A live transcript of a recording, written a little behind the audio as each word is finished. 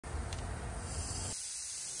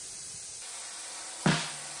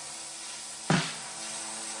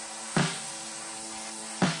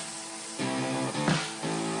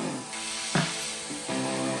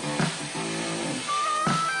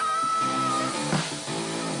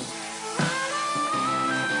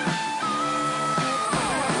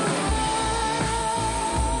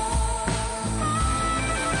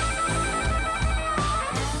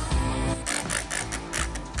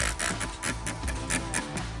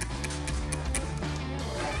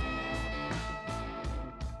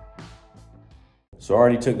So I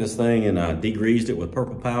already took this thing and degreased it with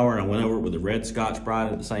purple power, and I went over it with the red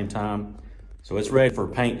Scotch-Brite at the same time. So it's ready for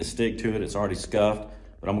paint to stick to it. It's already scuffed,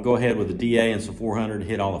 but I'm gonna go ahead with the DA and some 400 to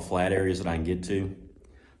hit all the flat areas that I can get to,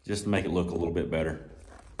 just to make it look a little bit better.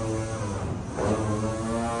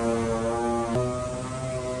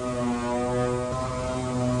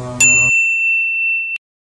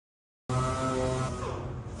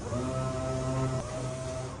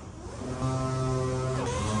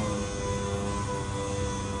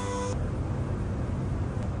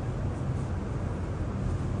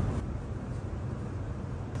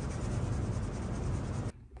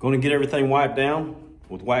 Going to get everything wiped down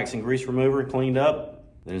with wax and grease remover and cleaned up.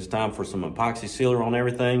 Then it's time for some epoxy sealer on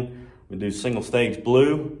everything. We do single stage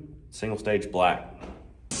blue, single stage black.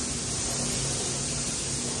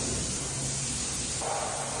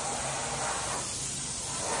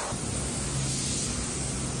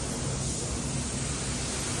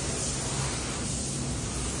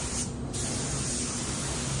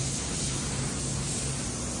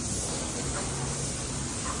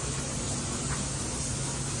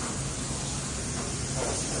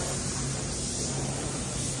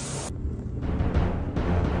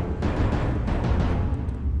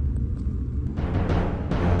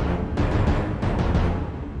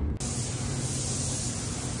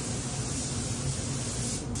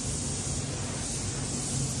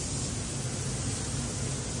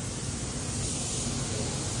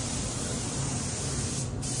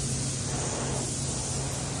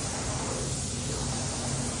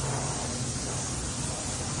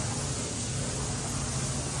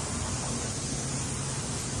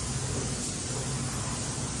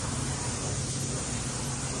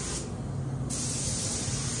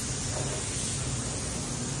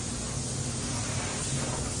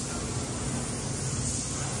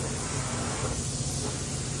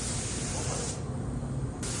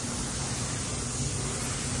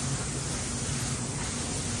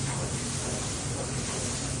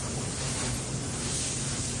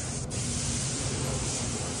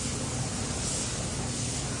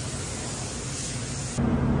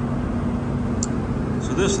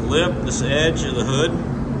 So this lip, this edge of the hood,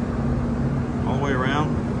 all the way around,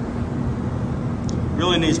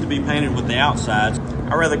 really needs to be painted with the outsides.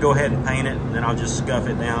 I'd rather go ahead and paint it, and then I'll just scuff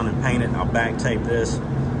it down and paint it. I'll back tape this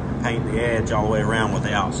and paint the edge all the way around with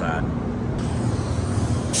the outside.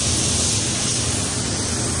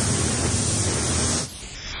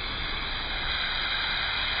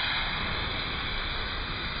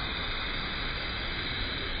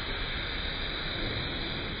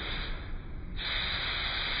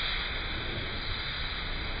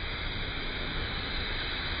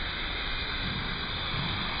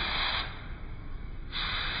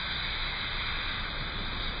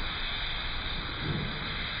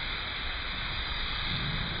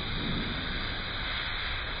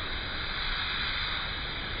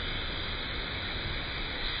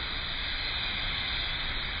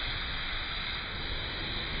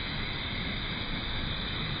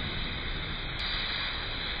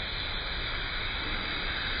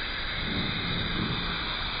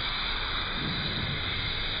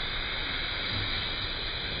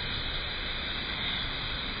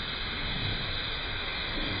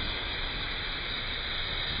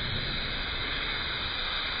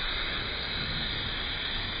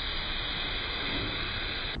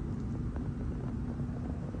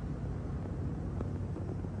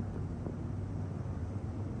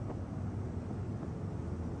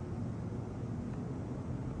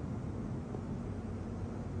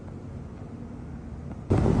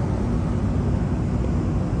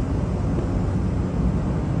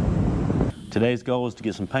 Today's goal is to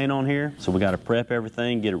get some paint on here, so we got to prep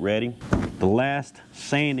everything, get it ready. The last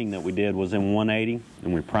sanding that we did was in 180,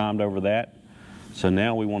 and we primed over that. So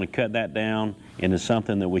now we want to cut that down into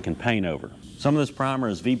something that we can paint over. Some of this primer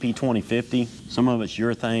is VP 2050, some of it's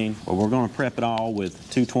urethane, but we're going to prep it all with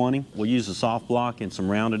 220. We'll use the soft block in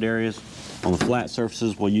some rounded areas. On the flat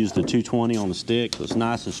surfaces, we'll use the 220 on the stick, so it's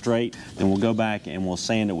nice and straight. Then we'll go back and we'll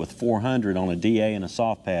sand it with 400 on a DA and a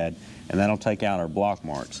soft pad, and that'll take out our block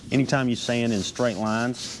marks. Anytime you sand in straight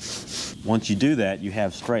lines, once you do that, you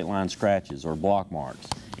have straight line scratches or block marks.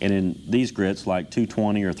 And in these grits, like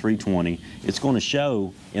 220 or 320, it's going to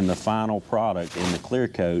show in the final product, in the clear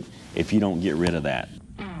coat, if you don't get rid of that.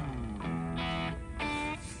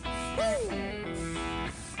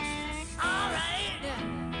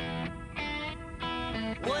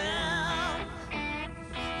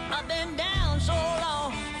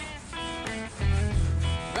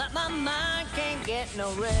 No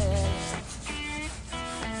rest.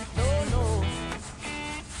 No, no.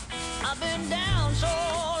 I've been down so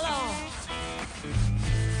long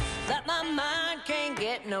that my mind can't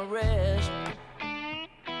get no rest.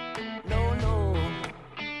 No, no,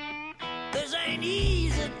 this ain't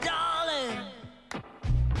easy, darling,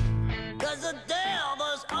 'cause the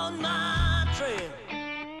devil's on my trail.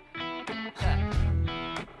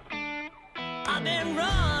 I've been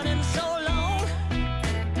running so long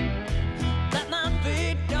that my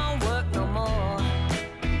feet don't work no more.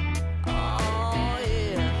 Oh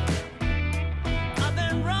yeah, I've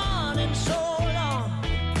been running so long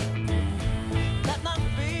that my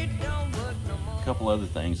feet don't work no more. A couple other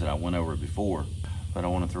things that I went over before, but I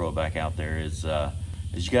want to throw it back out there is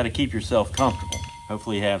you got to keep yourself comfortable.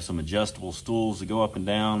 Hopefully you have some adjustable stools to go up and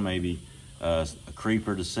down, maybe a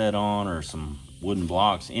creeper to set on or some wooden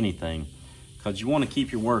blocks, anything, because you want to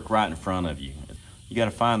keep your work right in front of you. You got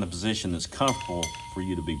to find the position that's comfortable for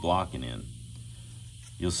you to be blocking in.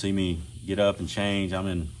 You'll see me get up and change. I'm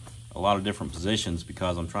in a lot of different positions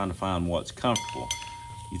because I'm trying to find what's comfortable.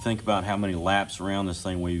 You think about how many laps around this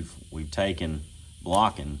thing we've taken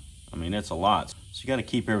blocking. I mean, it's a lot. So you got to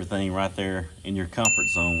keep everything right there in your comfort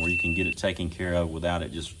zone where you can get it taken care of without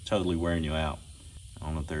it just totally wearing you out. I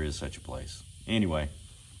don't know if there is such a place. Anyway,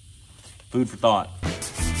 food for thought.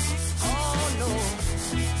 Oh no,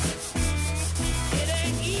 it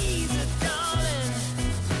ain't easy, darling,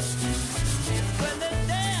 when the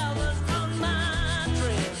devil's on my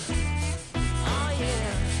trail. Oh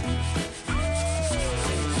yeah.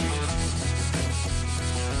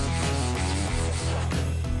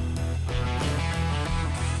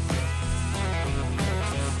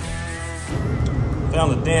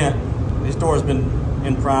 Found the dent. This door's been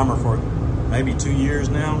in primer for maybe 2 years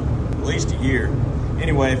now, at least a year.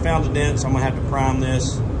 Anyway, found the dent, so I'm gonna have to prime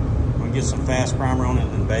this. I'm gonna get some fast primer on it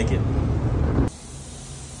and then bake it.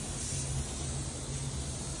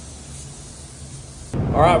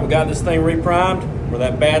 All right, we got this thing reprimed where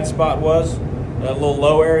that bad spot was, that little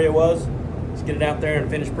low area was. Let's get it out there and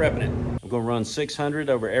finish prepping it. I'm gonna run 600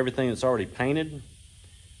 over everything that's already painted,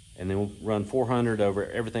 and then we'll run 400 over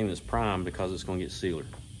everything that's primed because it's gonna get sealer.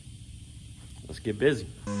 Let's get busy.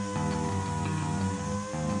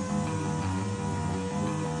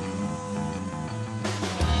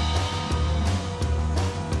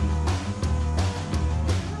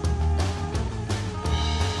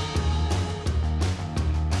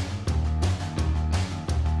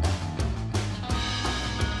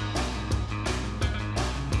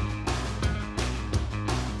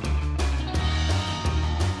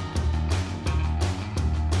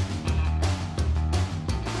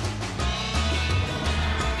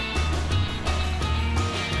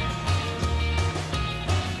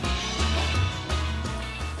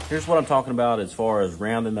 Here's what I'm talking about as far as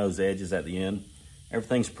rounding those edges at the end.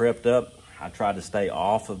 Everything's prepped up. I tried to stay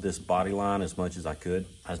off of this body line as much as I could.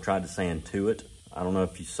 I tried to sand to it. I don't know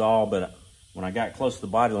if you saw, but when I got close to the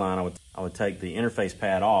body line, I would take the interface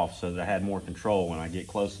pad off so that I had more control when I get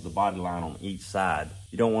close to the body line on each side.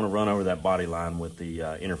 You don't want to run over that body line with the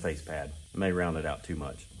interface pad. It may round it out too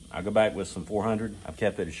much. I'll go back with some 400. I've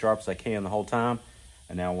kept it as sharp as I can the whole time.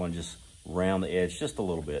 And now I want to just round the edge just a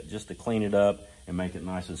little bit, just to clean it up and make it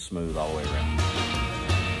nice and smooth all the way around.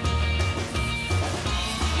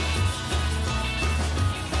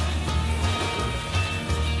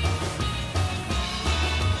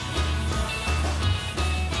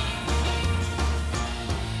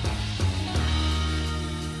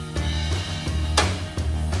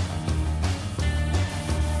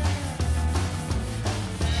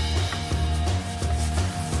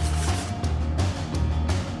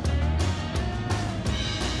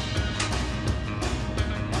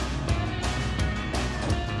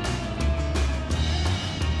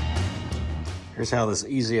 Here's how this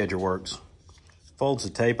easy edger works. Folds the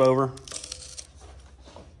tape over.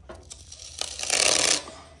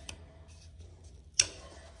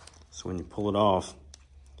 So when you pull it off,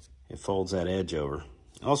 it folds that edge over.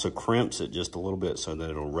 It also crimps it just a little bit so that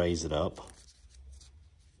it'll raise it up.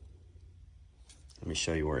 Let me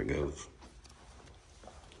show you where it goes.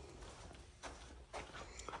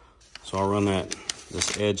 So I'll run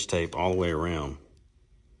this edge tape all the way around,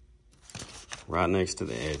 right next to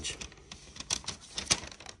the edge.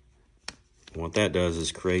 What that does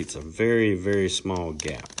is creates a very, very small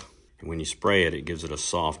gap. And when you spray it, it gives it a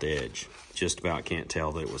soft edge. Just about can't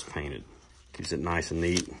tell that it was painted. Keeps it nice and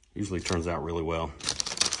neat. Usually turns out really well.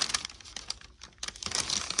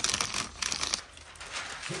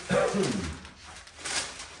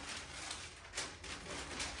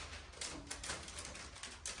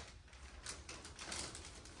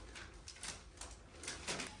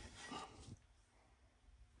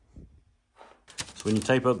 So when you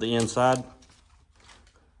tape up the inside,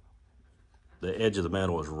 the edge of the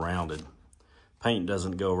metal is rounded. Paint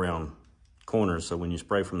doesn't go around corners, so when you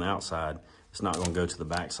spray from the outside, it's not gonna go to the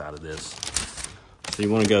back side of this. So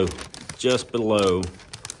you wanna go just below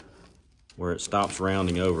where it stops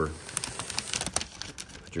rounding over.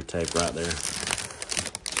 Put your tape right there.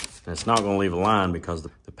 And it's not gonna leave a line because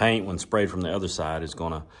the paint, when sprayed from the other side, is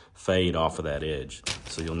gonna fade off of that edge.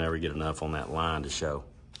 So you'll never get enough on that line to show.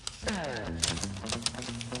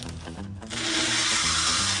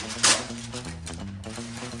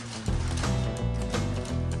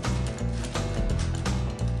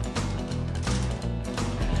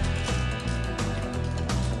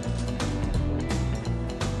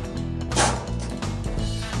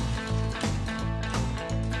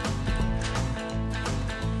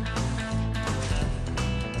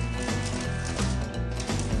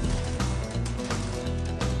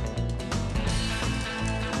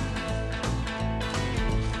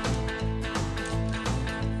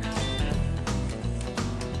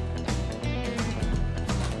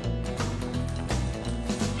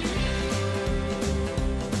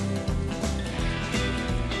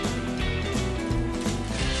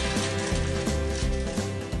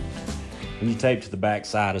 When you tape to the back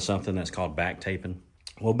side of something, that's called back taping.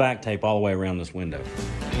 We'll back tape all the way around this window.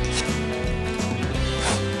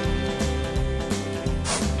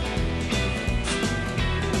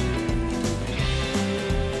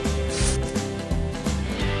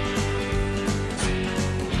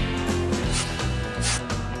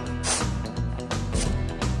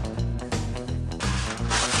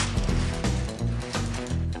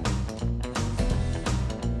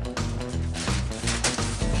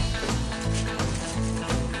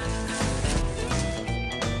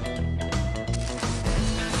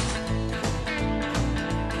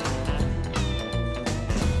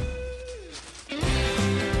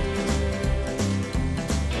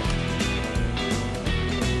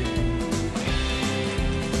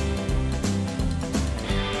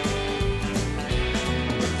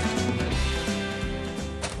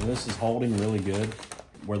 This is holding really good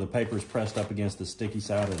where the paper is pressed up against the sticky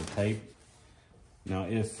side of the tape. Now,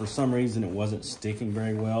 if for some reason it wasn't sticking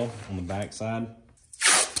very well on the back side,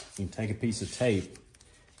 you can take a piece of tape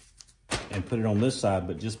and put it on this side,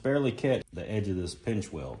 but just barely catch the edge of this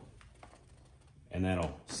pinch weld. And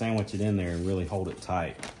that'll sandwich it in there and really hold it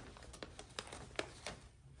tight.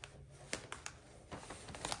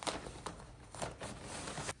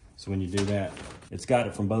 So when you do that, it's got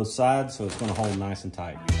it from both sides, so it's gonna hold nice and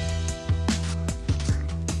tight.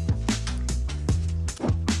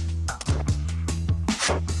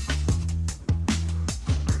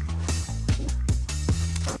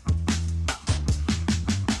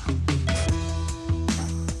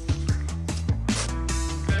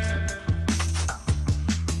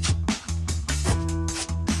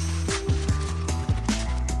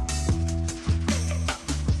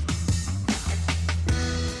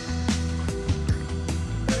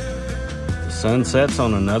 Sun sets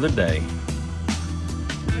on another day.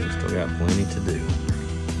 We've still got plenty to do.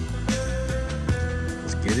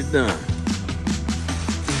 Let's get it done.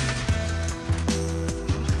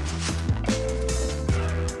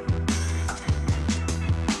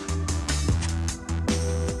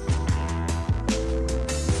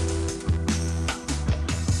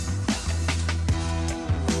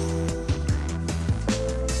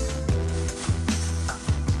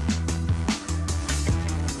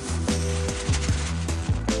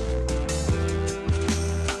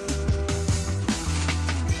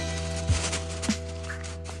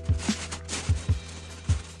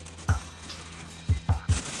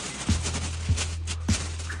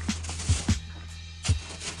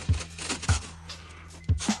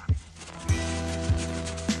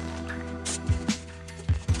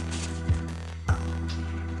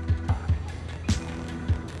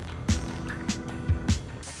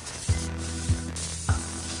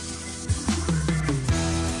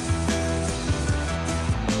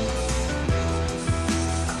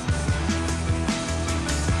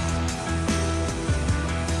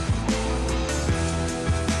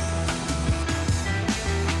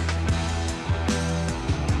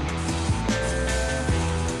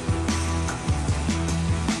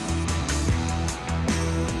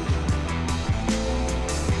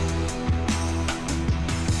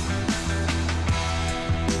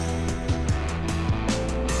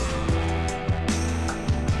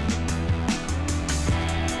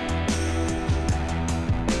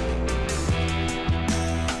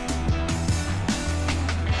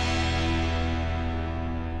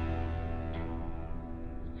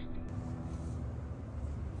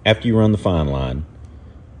 After you run the fine line,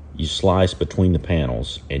 you slice between the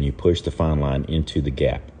panels and you push the fine line into the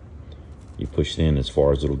gap. You push it in as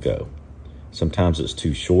far as it'll go. Sometimes it's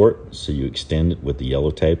too short, so you extend it with the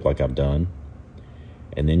yellow tape like I've done.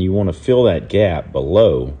 And then you want to fill that gap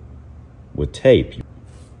below with tape.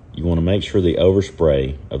 You want to make sure the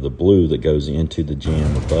overspray of the blue that goes into the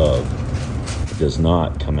jam above does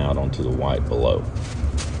not come out onto the white below.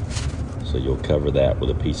 So you'll cover that with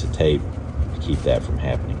a piece of tape to keep that from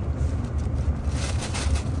happening.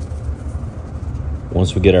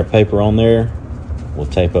 Once we get our paper on there, we'll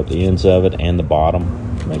tape up the ends of it and the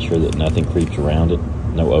bottom to make sure that nothing creeps around it,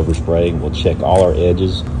 no overspray. We'll check all our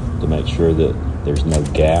edges to make sure that there's no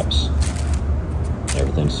gaps,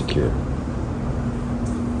 everything's secure.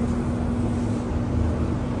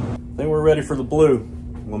 I think we're ready for the blue.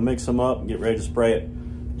 We'll mix them up and get ready to spray it.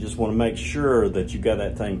 You just want to make sure that you got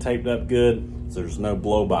that thing taped up good so there's no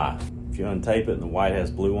blow by. If you untape it and the white has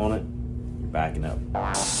blue on it, you're backing up.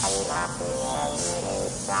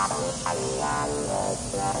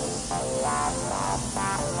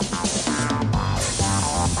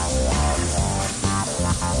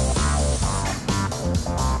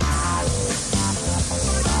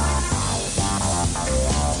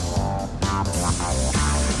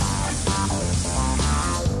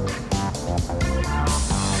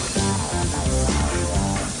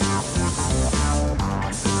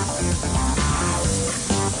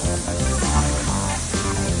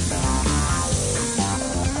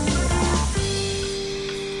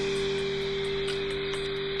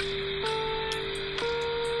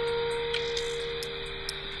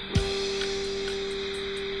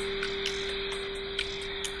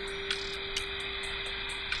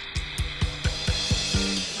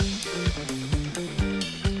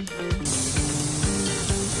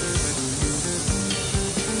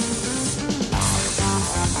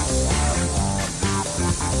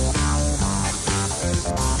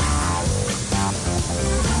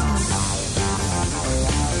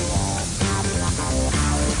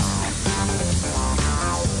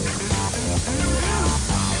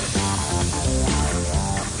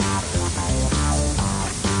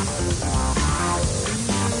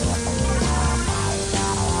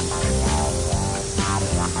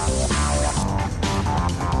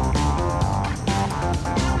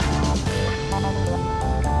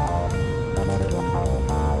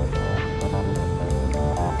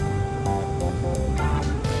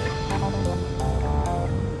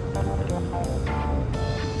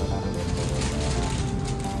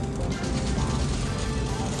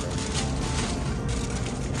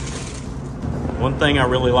 One thing I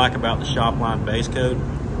really like about the shop line base coat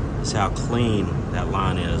is how clean that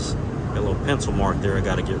line is. Got a little pencil mark there I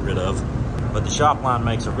got to get rid of. But the shop line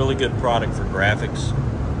makes a really good product for graphics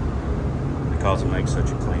because it makes such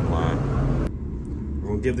a clean line. We're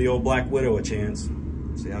gonna give the old Black Widow a chance.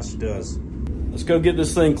 See how she does. Let's go get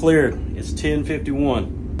this thing cleared. It's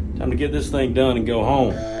 10:51. Time to get this thing done and go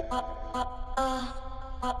home.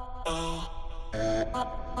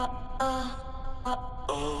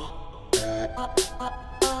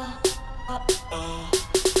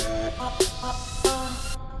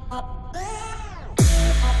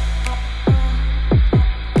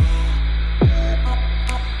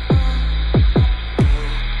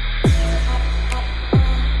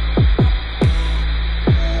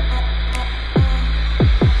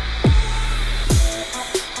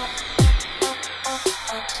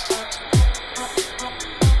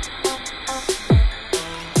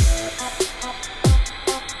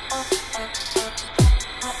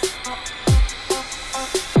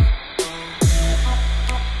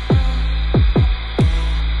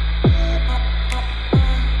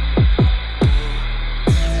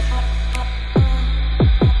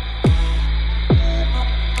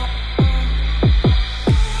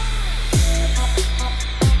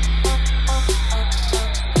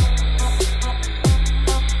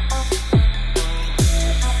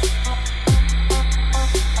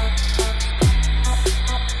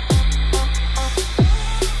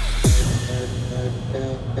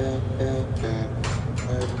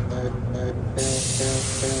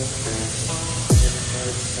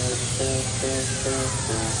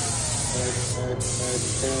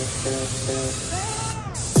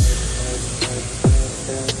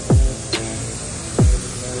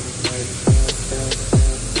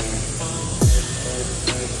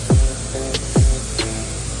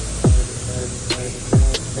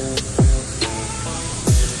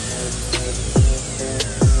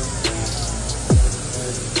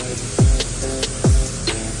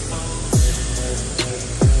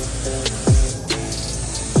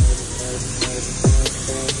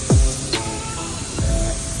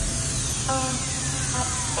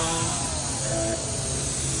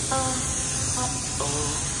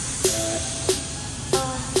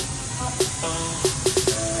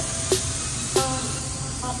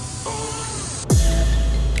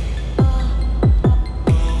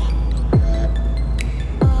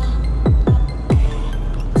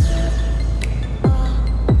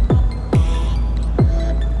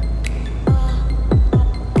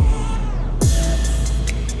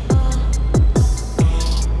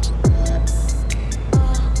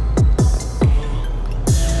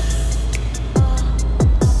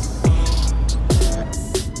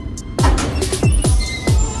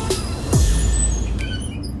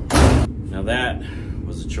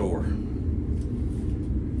 sure.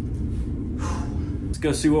 Let's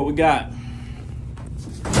go see what we got.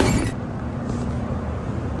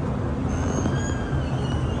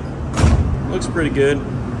 Looks pretty good.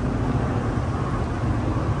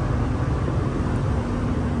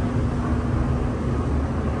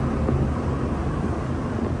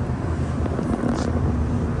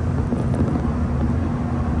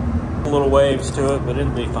 Little waves to it, but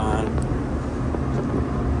it'll be fine.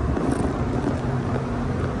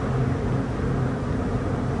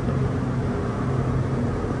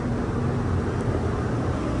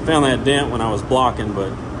 Found that dent when I was blocking, but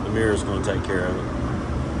the mirror's going to take care of it.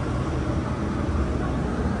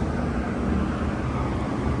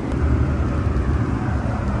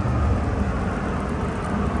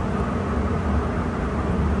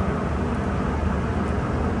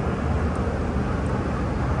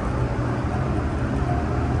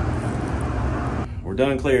 We're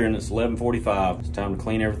done clearing. It's 11:45. It's time to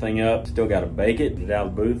clean everything up. Still got to bake it, get it out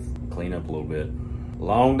of the booth, clean up a little bit.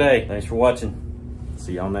 Long day. Thanks for watching.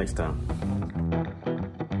 See y'all next time.